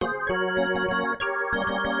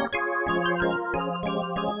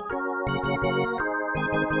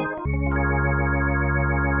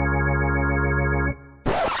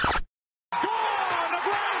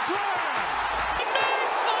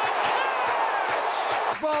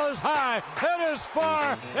fastball is high. It is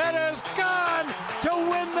far. It is gone to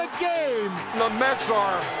win the game. The Mets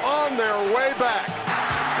are on their way back.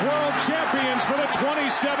 World champions for the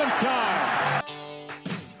 27th time.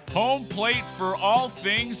 Home plate for all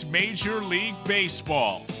things Major League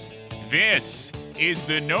Baseball. This is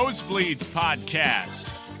the Nosebleeds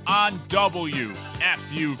Podcast on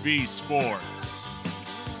WFUV Sports.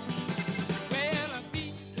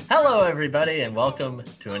 Hello, everybody, and welcome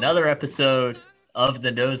to another episode of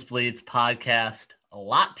the Nosebleeds Podcast. A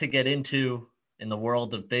lot to get into in the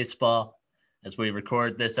world of baseball as we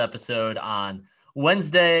record this episode on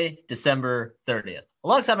Wednesday, December 30th.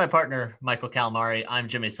 Alongside my partner, Michael Calamari, I'm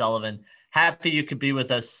Jimmy Sullivan. Happy you could be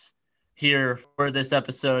with us here for this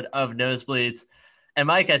episode of Nosebleeds. And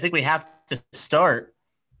Mike, I think we have to start,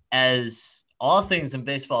 as all things in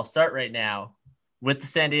baseball start right now, with the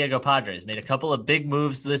San Diego Padres. Made a couple of big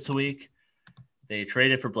moves this week. They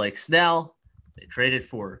traded for Blake Snell. They traded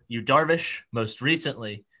for Yu Darvish most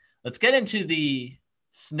recently. Let's get into the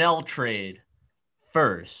Snell trade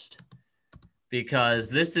first, because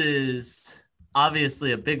this is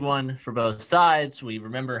obviously a big one for both sides. We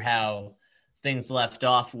remember how things left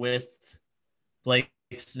off with Blake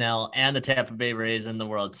Snell and the Tampa Bay Rays in the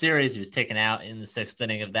World Series. He was taken out in the sixth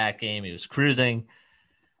inning of that game. He was cruising,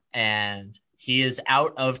 and he is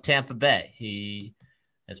out of Tampa Bay. He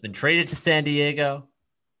has been traded to San Diego.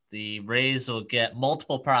 The Rays will get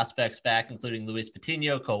multiple prospects back, including Luis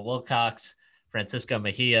Patino, Cole Wilcox, Francisco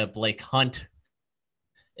Mejia, Blake Hunt.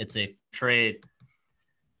 It's a trade.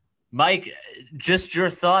 Mike, just your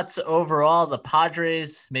thoughts overall. The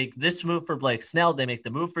Padres make this move for Blake Snell. They make the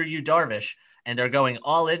move for Yu Darvish, and they're going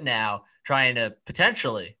all in now, trying to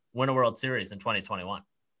potentially win a World Series in 2021.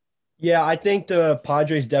 Yeah, I think the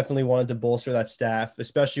Padres definitely wanted to bolster that staff,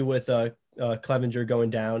 especially with Clevinger going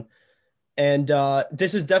down. And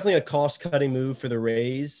this is definitely a cost-cutting move for the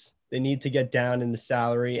Rays. They need to get down in the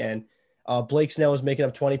salary, and Blake Snell is making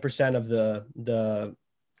up 20% of the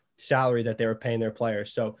salary that they were paying their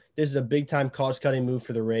players. So this is a big-time cost-cutting move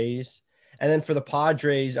for the Rays. And then for the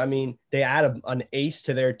Padres, I mean, they add an ace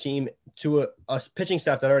to their team, to a pitching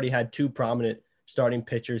staff that already had two prominent starting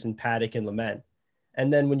pitchers in Paddock and Lement.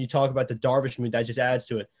 And then when you talk about the Darvish move, that just adds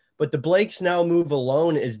to it. But the Blake Snell move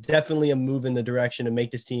alone is definitely a move in the direction to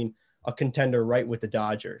make this team a contender right with the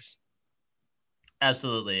Dodgers.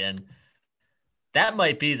 Absolutely. And that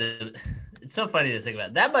might be it's so funny to think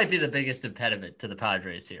about. That might be the biggest impediment to the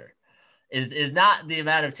Padres here is not the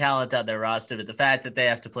amount of talent on their roster, but the fact that they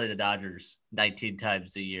have to play the Dodgers 19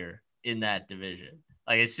 times a year in that division.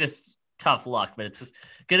 Like, it's just tough luck, but it's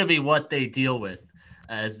going to be what they deal with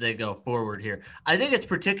as they go forward here. I think it's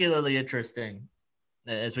particularly interesting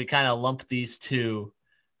as we kind of lump these two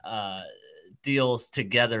deals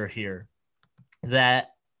together here,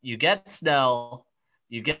 that you get Snell,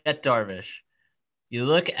 you get Darvish, you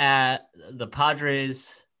look at the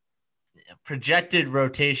Padres' projected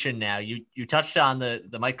rotation now. You touched on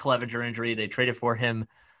the Mike Clevinger injury. They traded for him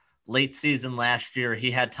late season last year.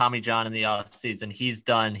 He had Tommy John in the offseason. He's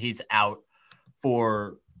done. He's out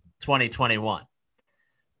for 2021.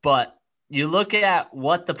 But you look at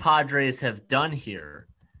what the Padres have done here,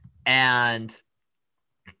 and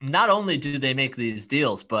not only do they make these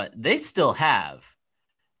deals, but they still have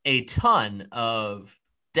a ton of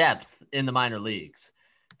depth in the minor leagues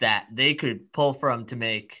that they could pull from to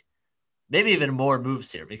make maybe even more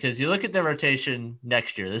moves here. Because you look at the rotation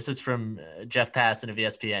next year. This is from Jeff Passan of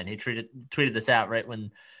ESPN. He tweeted this out right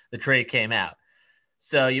when the trade came out.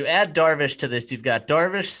 So you add Darvish to this. You've got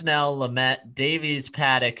Darvish, Snell, Lement, Davies,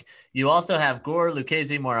 Paddock. You also have Gore,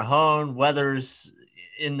 Lucchesi, Morejon, Weathers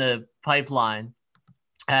in the pipeline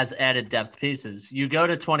has added depth pieces. You go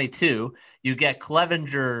to 22, you get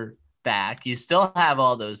Clevinger back. You still have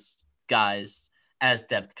all those guys as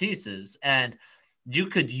depth pieces, and you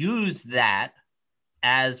could use that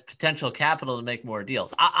as potential capital to make more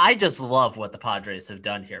deals. I just love what the Padres have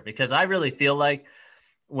done here, because I really feel like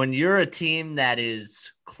when you're a team that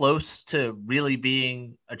is close to really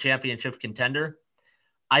being a championship contender,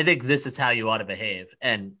 I think this is how you ought to behave.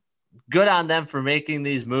 And good on them for making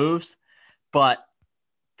these moves. But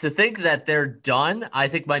to think that they're done, I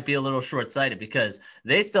think might be a little short-sighted, because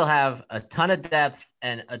they still have a ton of depth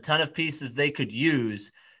and a ton of pieces they could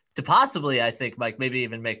use to possibly, I think, Mike, maybe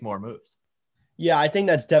even make more moves. Yeah, I think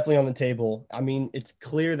that's definitely on the table. I mean, it's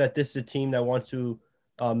clear that this is a team that wants to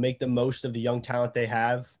make the most of the young talent they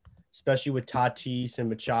have, especially with Tatis and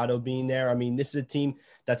Machado being there. I mean, this is a team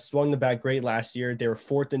that swung the bat great last year. They were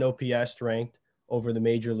fourth in OPS ranked over the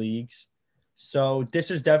major leagues. So this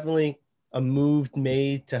is definitely a move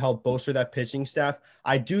made to help bolster that pitching staff.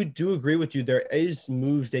 I do agree with you. There is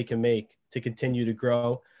moves they can make to continue to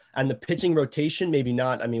grow. And the pitching rotation, maybe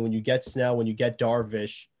not. I mean, when you get Snell, when you get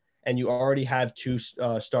Darvish, and you already have two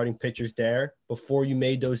starting pitchers there before you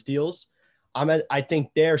made those deals, I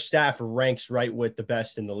think their staff ranks right with the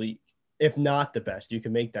best in the league, if not the best. You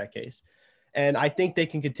can make that case. And I think they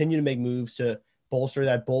can continue to make moves to bolster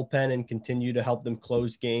that bullpen and continue to help them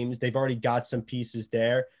close games. They've already got some pieces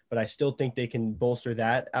there, but I still think they can bolster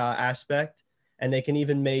that aspect. And they can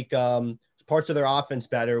even make parts of their offense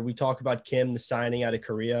better. We talk about Kim, the signing out of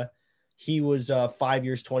Korea. He was 5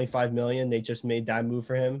 years, $25 million. They just made that move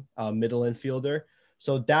for him, middle infielder.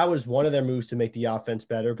 So that was one of their moves to make the offense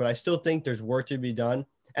better. But I still think there's work to be done.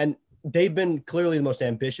 And they've been clearly the most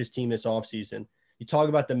ambitious team this offseason. You talk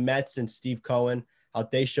about the Mets and Steve Cohen, how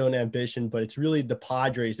they shown ambition, but it's really the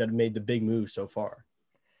Padres that have made the big move so far.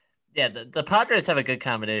 Yeah, the Padres have a good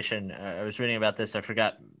combination. I was reading about this. I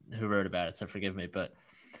forgot who wrote about it, so forgive me. But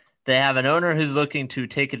they have an owner who's looking to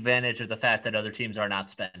take advantage of the fact that other teams are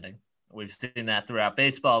not spending. We've seen that throughout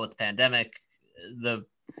baseball with the pandemic. The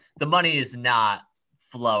money is not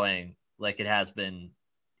flowing like it has been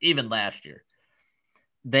even last year.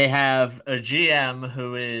 They have a GM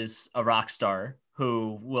who is a rock star,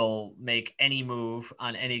 who will make any move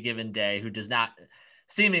on any given day, who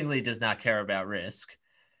seemingly does not care about risk.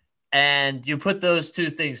 And you put those two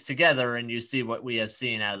things together and you see what we have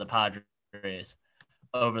seen out of the Padres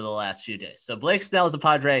over the last few days. So Blake Snell is a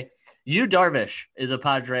Padre. Yu Darvish is a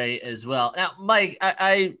Padre as well. Now, Mike,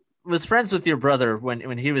 I was friends with your brother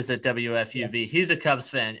when he was at WFUV. Yeah. He's a Cubs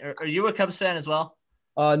fan. Are you a Cubs fan as well?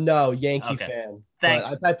 No, Yankee fan. But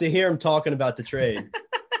I've had to hear him talking about the trade.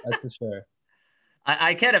 That's for sure.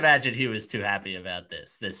 I can't imagine he was too happy about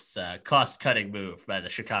this cost-cutting move by the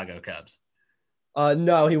Chicago Cubs.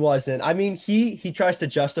 No, he wasn't. I mean, he tries to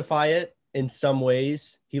justify it in some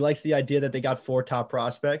ways. He likes the idea that they got 4 top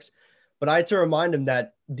prospects. But I had to remind him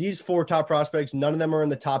that these 4 top prospects, none of them are in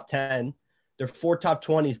the top 10. They're 4 top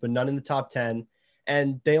 20s, but none in the top 10.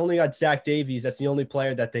 And they only got Zach Davies. That's the only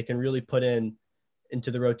player that they can really put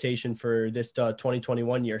into the rotation for this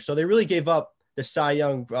 2021 year. So they really gave up the Cy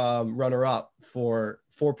Young runner-up for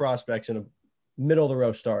 4 prospects and a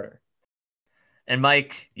middle-of-the-row starter. And,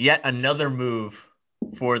 Mike, yet another move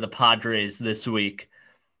for the Padres this week.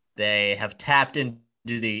 They have tapped into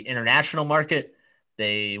the international market.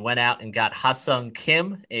 They went out and got Ha-Seong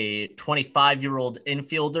Kim, a 25-year-old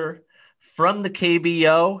infielder from the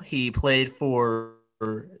KBO. He played for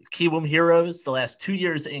Kiwoom Heroes the last 2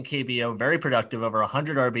 years in KBO, very productive, over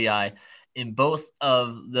 100 RBI in both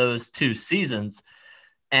of those 2 seasons.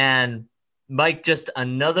 And Mike, just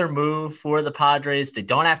another move for the Padres. They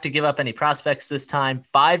don't have to give up any prospects this time.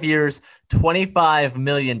 5 years, $25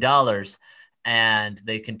 million. And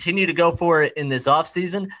they continue to go for it in this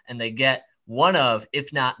offseason, and they get one of,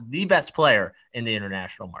 if not the best player in the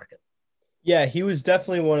international market. Yeah, he was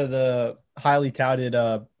definitely one of the highly touted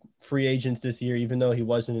free agents this year, even though he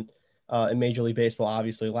wasn't in Major League Baseball,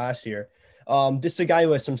 obviously, last year. This is a guy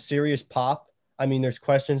who has some serious pop. I mean, there's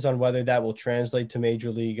questions on whether that will translate to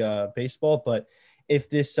Major League Baseball, but if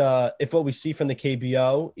what we see from the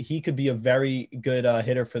KBO, he could be a very good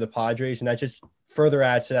hitter for the Padres, and that just further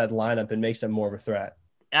adds to that lineup and makes them more of a threat.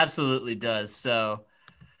 Absolutely does. So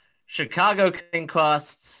Chicago cutting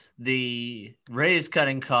costs, the Rays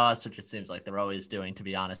cutting costs, which it seems like they're always doing, to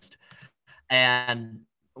be honest. And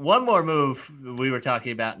one more move we were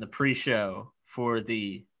talking about in the pre-show for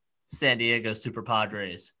the San Diego Super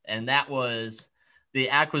Padres, and that was the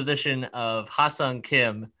acquisition of Ha-Seong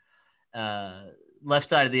Kim, left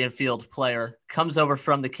side of the infield player, comes over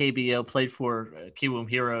from the KBO, played for Kiwoom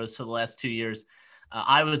Heroes for the last 2 years.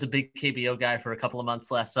 I was a big KBO guy for a couple of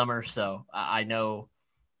months last summer, so I know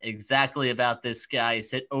exactly about this guy. He's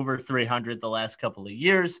hit over 300 the last couple of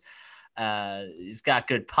years. He's got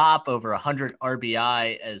good pop, over 100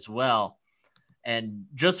 RBI as well. And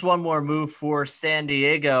just one more move for San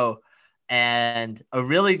Diego, and a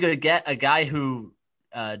really good get, a guy who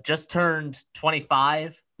just turned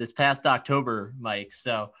 25 this past October, Mike.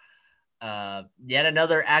 So yet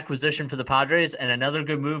another acquisition for the Padres and another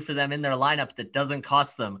good move for them in their lineup that doesn't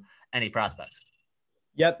cost them any prospects.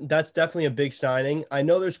 Yep, that's definitely a big signing. I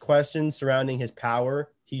know there's questions surrounding his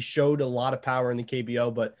power. He showed a lot of power in the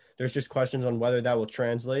KBO, but there's just questions on whether that will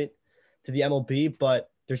translate to the MLB.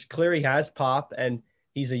 But there's clear he has pop, and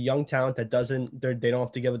he's a young talent that they don't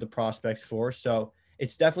have to give it the prospects for. So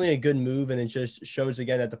it's definitely a good move, and it just shows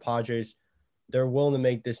again that the Padres, they're willing to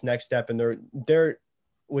make this next step, and they're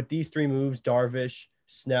with these 3 moves, Darvish,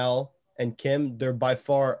 Snell, and Kim, they're by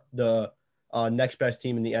far the next best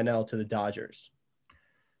team in the NL to the Dodgers.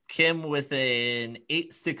 Kim with an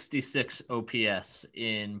 866 OPS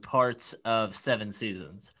in parts of 7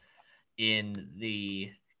 seasons in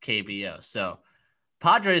the KBO. So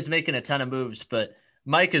Padres making a ton of moves, but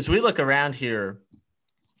Mike, as we look around here,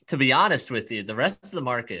 to be honest with you, the rest of the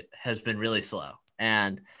market has been really slow.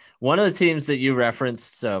 And one of the teams that you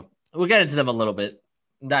referenced, so we'll get into them a little bit,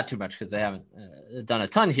 not too much because they haven't done a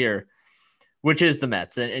ton here, which is the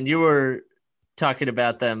Mets. And you were talking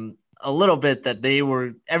about them a little bit, that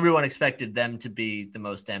everyone expected them to be the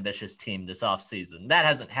most ambitious team this offseason. That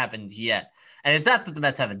hasn't happened yet. And it's not that the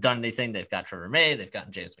Mets haven't done anything. They've got Trevor May, they've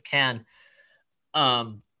gotten James McCann.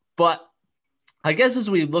 But I guess as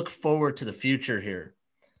we look forward to the future here,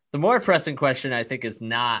 the more pressing question, I think, is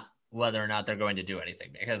not whether or not they're going to do anything,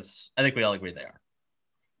 because I think we all agree they are.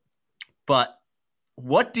 But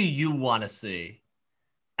what do you want to see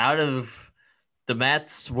out of the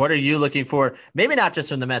Mets? What are you looking for? Maybe not just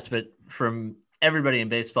from the Mets, but from everybody in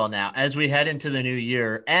baseball now as we head into the new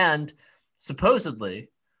year, and supposedly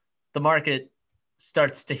the market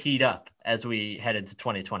starts to heat up as we head into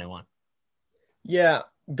 2021. Yeah,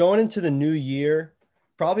 going into the new year,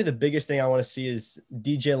 probably the biggest thing I want to see is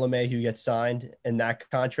DJ LeMahieu gets signed and that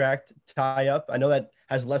contract tie up. I know that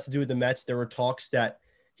has less to do with the Mets. There were talks that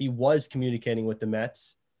he was communicating with the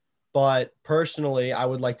Mets, but personally, I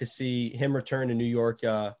would like to see him return to New York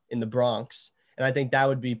in the Bronx. And I think that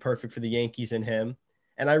would be perfect for the Yankees and him.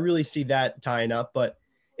 And I really see that tying up. But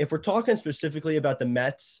if we're talking specifically about the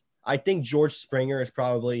Mets, I think George Springer is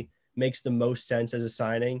probably makes the most sense as a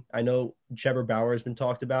signing. I know Trevor Bauer has been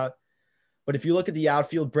talked about, but if you look at the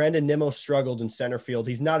outfield, Brandon Nimmo struggled in center field.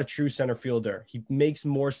 He's not a true center fielder. He makes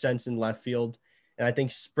more sense in left field. And I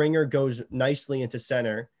think Springer goes nicely into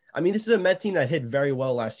center. I mean, this is a Met team that hit very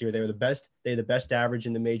well last year. They were the best. They had the best average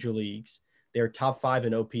in the major leagues. They were top 5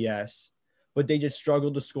 in OPS, but they just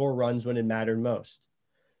struggled to score runs when it mattered most.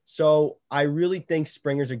 So I really think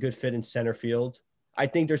Springer's a good fit in center field. I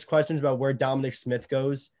think there's questions about where Dominic Smith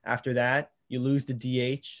goes after that. You lose the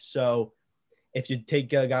DH. So if you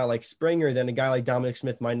take a guy like Springer, then a guy like Dominic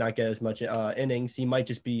Smith might not get as much innings. He might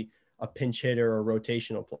just be a pinch hitter or a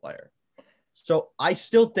rotational player. So I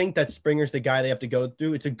still think that Springer's the guy they have to go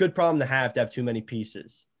through. It's a good problem to have too many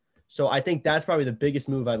pieces. So I think that's probably the biggest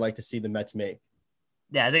move I'd like to see the Mets make.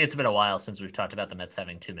 Yeah, I think it's been a while since we've talked about the Mets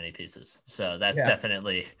having too many pieces. So that's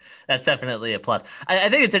definitely a plus. I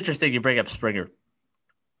think it's interesting you bring up Springer,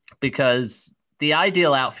 because the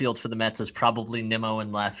ideal outfield for the Mets is probably Nimmo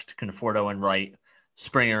in left, Conforto in right,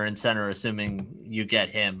 Springer in center, assuming you get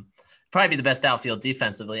him. Probably be the best outfield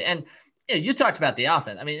defensively. And you talked about the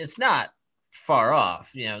offense. I mean, it's not far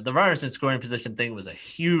off. The runners in scoring position thing was a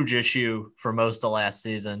huge issue for most of last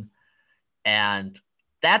season. And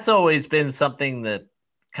that's always been something that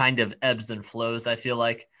kind of ebbs and flows, I feel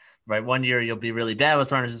like. Right? One year you'll be really bad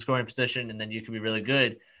with runners in scoring position, and then you can be really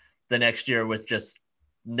good the next year with just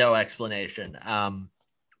no explanation.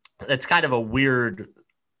 It's kind of a weird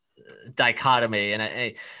dichotomy.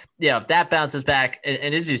 And if that bounces back,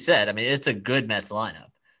 and as you said, I mean, it's a good Mets lineup,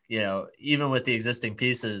 even with the existing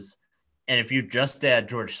pieces. And if you just add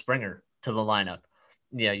George Springer to the lineup,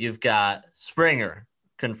 you've got Springer,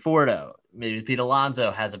 Conforto, maybe Pete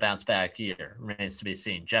Alonso has a bounce back year, remains to be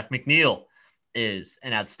seen. Jeff McNeil is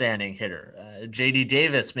an outstanding hitter. JD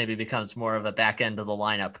Davis maybe becomes more of a back end of the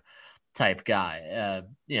lineup type guy.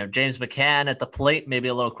 James McCann at the plate, maybe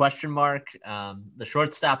a little question mark. The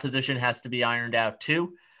shortstop position has to be ironed out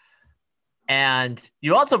too. And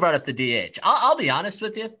you also brought up the DH. I'll be honest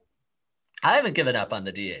with you. I haven't given up on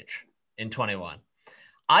the DH in 21.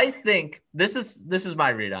 I think this is my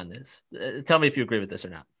read on this. Tell me if you agree with this or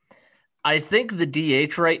not. I think the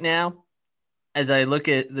DH right now, as I look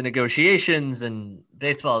at the negotiations, and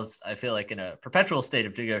baseball is, I feel like, in a perpetual state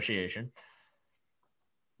of negotiation,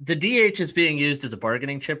 the DH is being used as a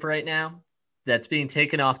bargaining chip right now. That's being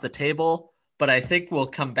taken off the table, but I think we'll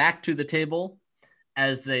come back to the table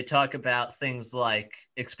as they talk about things like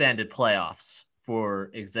expanded playoffs,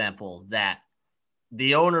 for example, that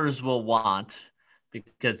the owners will want,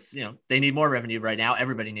 because, they need more revenue right now.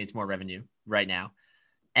 Everybody needs more revenue right now.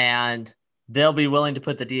 And they'll be willing to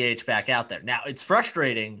put the DH back out there. Now, it's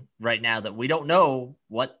frustrating right now that we don't know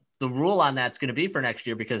what the rule on that's going to be for next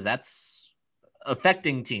year, because that's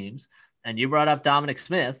affecting teams. And you brought up Dominic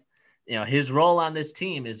Smith. His role on this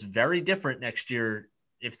team is very different next year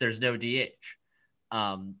if there's no DH.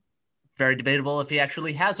 Very debatable if he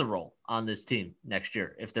actually has a role on this team next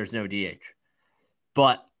year if there's no DH.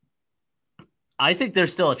 But I think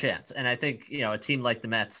there's still a chance. And I think, a team like the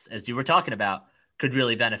Mets, as you were talking about, could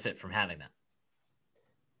really benefit from having that.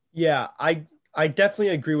 Yeah, I definitely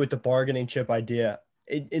agree with the bargaining chip idea.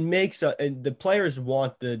 it makes and the players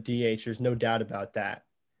want the DH. There's no doubt about that.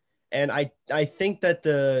 And I think that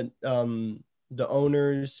the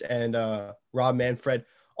owners and Rob Manfred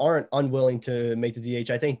aren't unwilling to make the DH.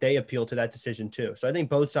 I think they appeal to that decision too. So I think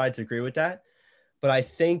both sides agree with that. But I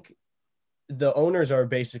think the owners are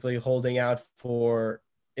basically holding out for,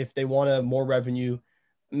 if they want more revenue,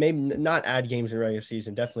 maybe not add games in regular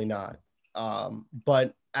season, definitely not.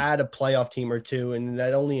 But add a playoff team or two, and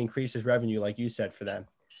that only increases revenue, like you said, for them.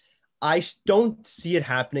 I don't see it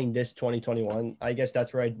happening this 2021. I guess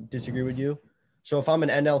that's where I disagree with you. So if I'm an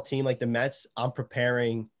NL team like the Mets, I'm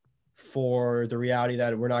preparing for the reality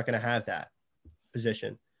that we're not going to have that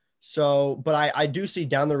position. So, but I do see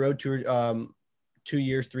down the road to 2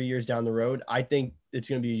 years, 3 years down the road, I think it's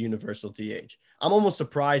going to be a universal DH. I'm almost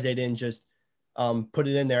surprised they didn't just put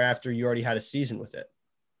it in there after you already had a season with it.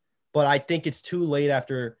 But I think it's too late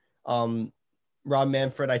after Rob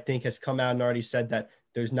Manfred, I think, has come out and already said that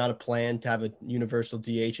there's not a plan to have a universal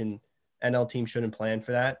DH, and NL teams shouldn't plan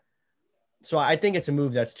for that. So I think it's a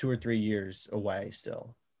move that's 2 or 3 years away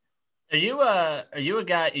still. Are you a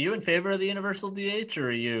guy? Are you in favor of the universal DH,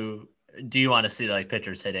 or do you want to see like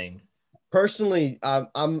pitchers hitting? Personally,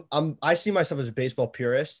 I see myself as a baseball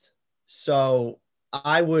purist, so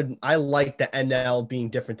I like the NL being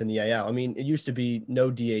different than the AL. I mean, it used to be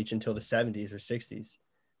no DH until the 70s or 60s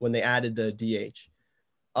when they added the DH.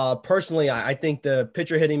 Personally, I think the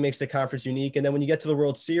pitcher hitting makes the conference unique, and then when you get to the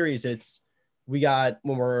World Series, when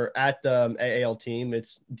we're at the AL team,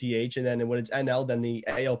 it's DH, and then when it's NL, then the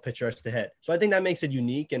AL pitcher has to hit. So I think that makes it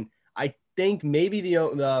unique, and I think maybe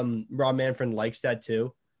the Rob Manfred likes that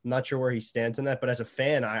too. I'm not sure where he stands on that, but as a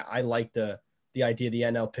fan, I like the idea the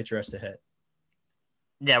NL pitcher has to hit.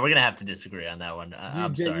 Yeah, we're gonna have to disagree on that one.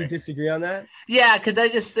 I'm sorry. You disagree on that? Yeah, because I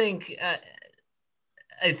just think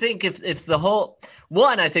I think if the whole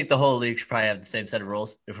one, I think the whole league should probably have the same set of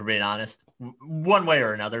rules. If we're being honest, one way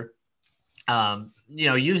or another.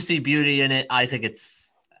 You see beauty in it. I think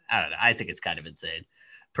it's kind of insane,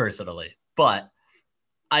 personally. But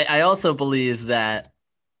I also believe that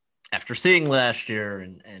after seeing last year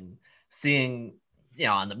and seeing,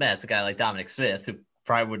 on the Mets, a guy like Dominic Smith, who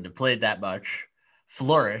probably wouldn't have played that much,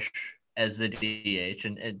 flourish as the DH,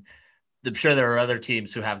 and I'm sure there are other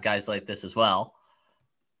teams who have guys like this as well.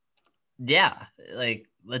 Yeah, like,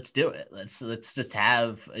 let's do it. Let's just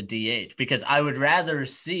have a DH, because I would rather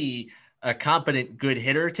see a competent, good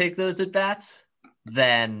hitter take those at bats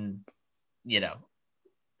than,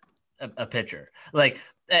 a pitcher. Like,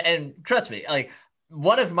 and trust me, like,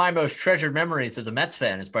 one of my most treasured memories as a Mets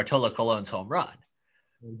fan is Bartolo Colon's home run.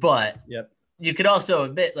 But you could also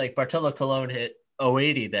admit, like, Bartolo Colon hit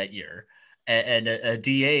 080 that year, and a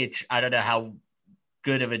DH, I don't know how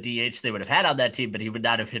good of a DH they would have had on that team, but he would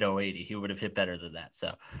not have hit 080. He would have hit better than that.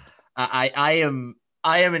 So I am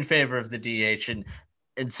in favor of the DH,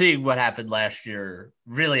 and seeing what happened last year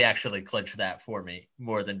really actually clinched that for me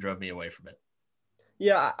more than drove me away from it.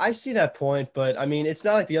 Yeah, I see that point, but I mean, it's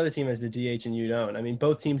not like the other team has the DH and you don't. I mean,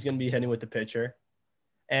 both teams going to be hitting with the pitcher,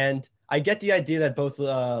 and I get the idea that both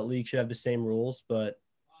leagues should have the same rules, but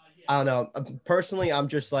I don't know. Personally, I'm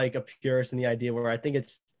just like a purist in the idea where I think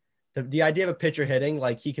it's the idea of a pitcher hitting,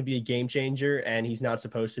 like, he can be a game changer and he's not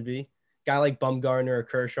supposed to be. Guy like Bumgarner or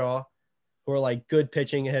Kershaw, who are like good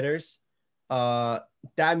pitching hitters,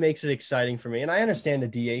 that makes it exciting for me. And I understand the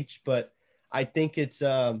DH, but I think it's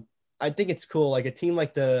cool. Like, a team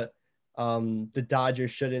like the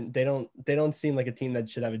Dodgers they don't seem like a team that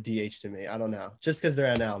should have a DH to me. I don't know. Just because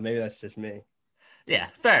they're NL, maybe that's just me. Yeah,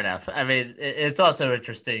 fair enough. I mean, it's also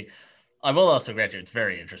interesting. I will also grant you, it's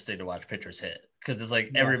very interesting to watch pitchers hit, because it's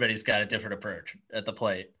like everybody's got a different approach at the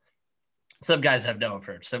plate. Some guys have no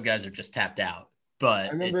approach. Some guys are just tapped out. But I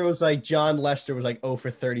remember it was like John Lester was like 0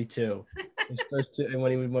 for 32 his first two,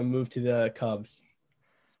 when he moved to the Cubs.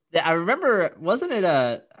 Yeah, I remember, wasn't it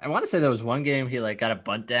I want to say there was one game he like got a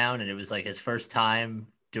bunt down, and it was like his first time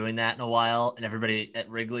doing that in a while, and everybody at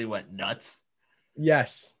Wrigley went nuts.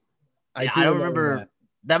 Yes. I don't remember.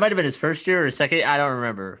 That might have been his first year or second. I don't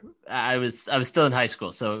remember. I was still in high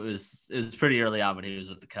school, so it was pretty early on when he was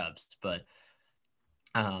with the Cubs. But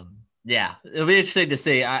yeah, it'll be interesting to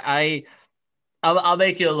see. I'll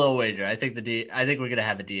make you a little wager. I think we're gonna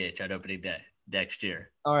have a DH on opening day next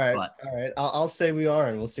year. All right. I'll say we are,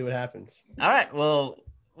 and we'll see what happens. All right. Well,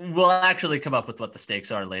 we'll actually come up with what the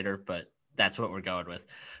stakes are later, but that's what we're going with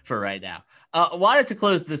for right now. Wanted to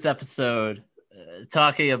close this episode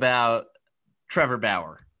talking about Trevor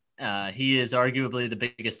Bauer. He is arguably the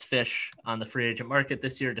biggest fish on the free agent market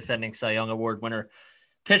this year, defending Cy Young Award winner.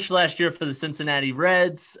 Pitched last year for the Cincinnati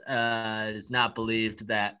Reds. It is not believed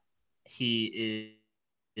that he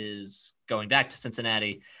is going back to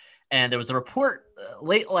Cincinnati. And there was a report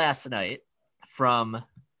late last night from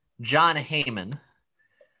Jon Heyman,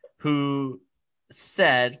 who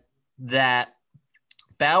said that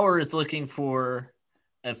Bauer is looking for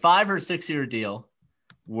a 5 or 6 year deal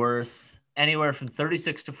worth anywhere from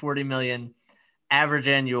 36 to 40 million average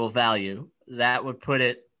annual value. That would put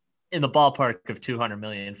it in the ballpark of 200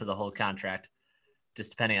 million for the whole contract,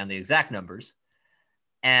 just depending on the exact numbers.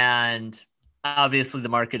 And obviously the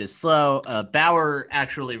market is slow. Bauer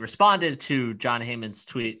actually responded to Jon Heyman's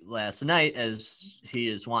tweet last night, as he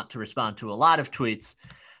is wont to respond to a lot of tweets.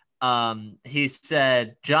 He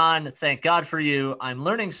said, "John, thank God for you. I'm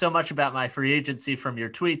learning so much about my free agency from your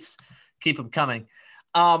tweets. Keep them coming."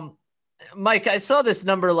 Mike, I saw this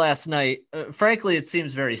number last night. Frankly, it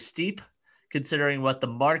seems very steep considering what the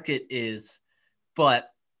market is.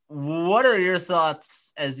 But what are your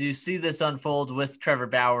thoughts as you see this unfold with Trevor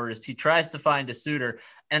Bauer as he tries to find a suitor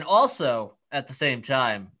and also at the same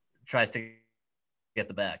time tries to get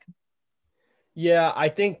the bag? Yeah, I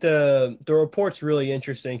think the report's really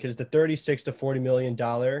interesting because the $36 to $40 million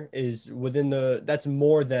is that's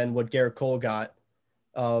more than what Garrett Cole got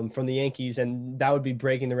from the Yankees, and that would be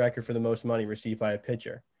breaking the record for the most money received by a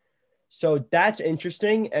pitcher. So that's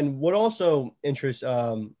interesting. And what also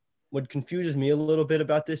what confuses me a little bit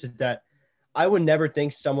about this is that I would never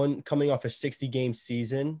think someone coming off a 60-game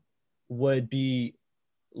season would be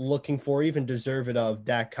looking for, even deserving of,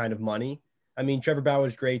 that kind of money. I mean, Trevor Bauer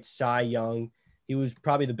was great, Cy Young. He was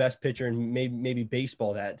probably the best pitcher in maybe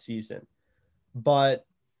baseball that season. But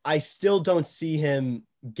I still don't see him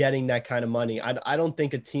getting that kind of money. I don't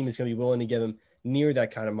think a team is going to be willing to give him near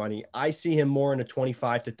that kind of money. I see him more in a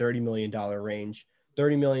 $25 to $30 million range,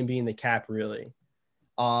 $30 million being the cap, really.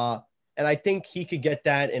 And I think he could get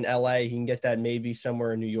that in LA. He can get that maybe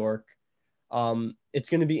somewhere in New York. It's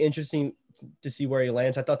going to be interesting to see where he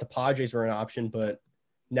lands. I thought the Padres were an option, but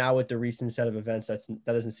now with the recent set of events, that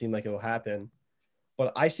doesn't seem like it will happen.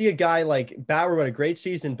 But I see a guy like Bauer had a great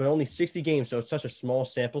season, but only 60 games, so it's such a small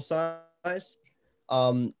sample size.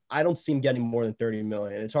 I don't see him getting more than 30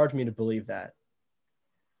 million. It's hard for me to believe that.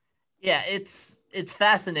 Yeah, it's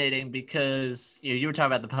fascinating because you were talking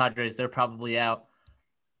about the Padres. They're probably out.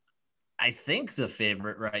 I think the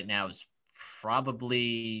favorite right now is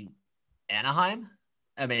probably Anaheim.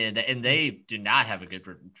 I mean, and they do not have a good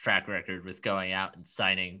track record with going out and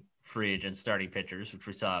signing free agent starting pitchers, which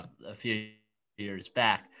we saw a few years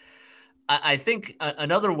back. I think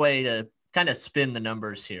another way to kind of spin the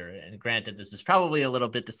numbers here, and granted, this is probably a little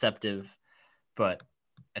bit deceptive, but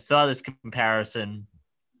I saw this comparison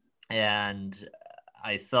and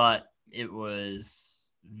I thought it was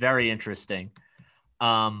very interesting.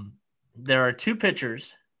 There are two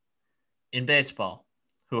pitchers in baseball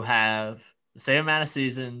who have the same amount of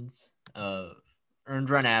seasons of earned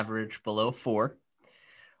run average below 4.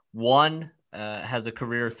 One has a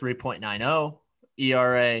career 3.90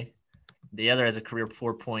 ERA. The other has a career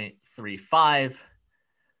 4.35.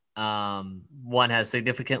 One has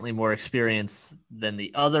significantly more experience than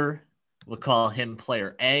the other. We'll call him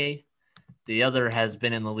player A. The other has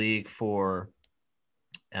been in the league for,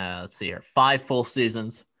 5 full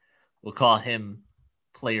seasons. We'll call him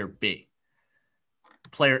player B.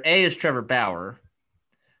 Player A is Trevor Bauer.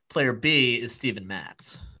 Player B is Steven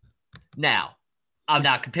Matz. Now, I'm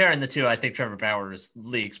not comparing the two. I think Trevor Bauer's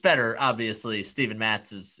league's better. Obviously, Steven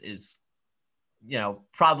Matz is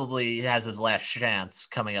probably has his last chance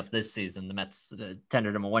coming up this season. The Mets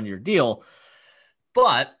tendered him a 1-year deal.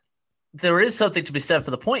 But there is something to be said for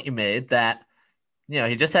the point you made that,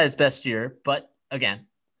 he just had his best year. But again,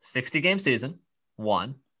 60-game season,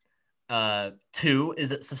 1. 2,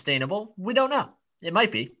 is it sustainable? We don't know. It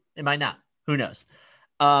might be. It might not. Who knows?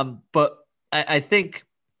 But I think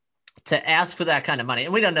to ask for that kind of money,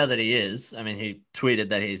 and we don't know that he is. I mean, he tweeted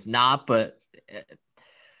that he's not, but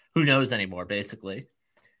who knows anymore, basically.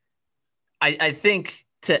 I think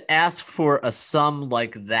to ask for a sum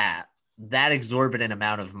like that exorbitant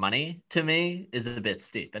amount of money, to me, is a bit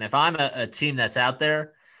steep. And if I'm a team that's out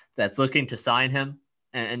there that's looking to sign him,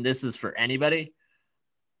 and this is for anybody,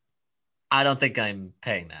 I don't think I'm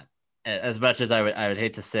paying that. As much as I would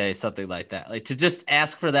hate to say something like that, like to just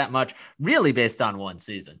ask for that much, really based on one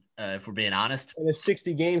season, if we're being honest. In a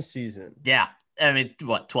 60-game season. Yeah. I mean,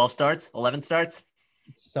 what, 12 starts, 11 starts?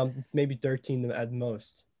 Some, maybe 13 at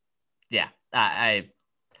most. Yeah. I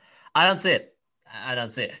don't see it. I don't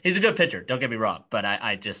see it. He's a good pitcher. Don't get me wrong, but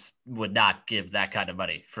I just would not give that kind of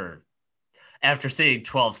money for, after seeing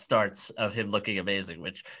 12 starts of him looking amazing,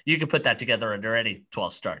 which you can put that together under any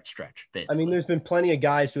 12-start stretch, basically. I mean, there's been plenty of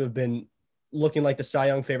guys who have been looking like the Cy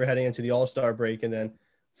Young favorite heading into the All-Star break and then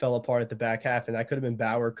fell apart at the back half, and that could have been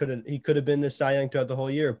Bauer. He could have been the Cy Young throughout the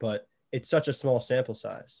whole year, but it's such a small sample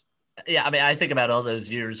size. Yeah, I mean, I think about all those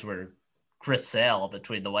years where Chris Sale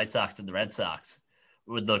between the White Sox and the Red Sox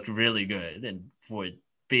would look really good and would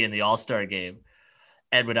be in the All-Star game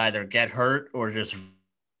and would either get hurt or just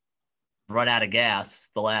run out of gas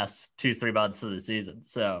the last 2-3 months of the season.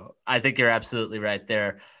 So I think you're absolutely right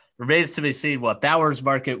there. Remains to be seen what Bauer's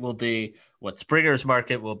market will be, what Springer's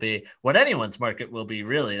market will be, what anyone's market will be,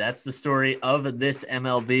 really. That's the story of this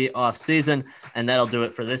MLB offseason, and that'll do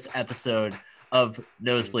it for this episode of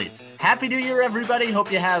Nosebleeds. Happy New Year, everybody.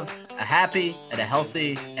 Hope you have a happy and a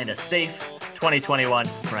healthy and a safe 2021.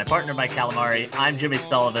 For my partner, Mike Calamari, I'm Jimmy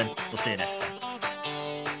Sullivan. We'll see you next time.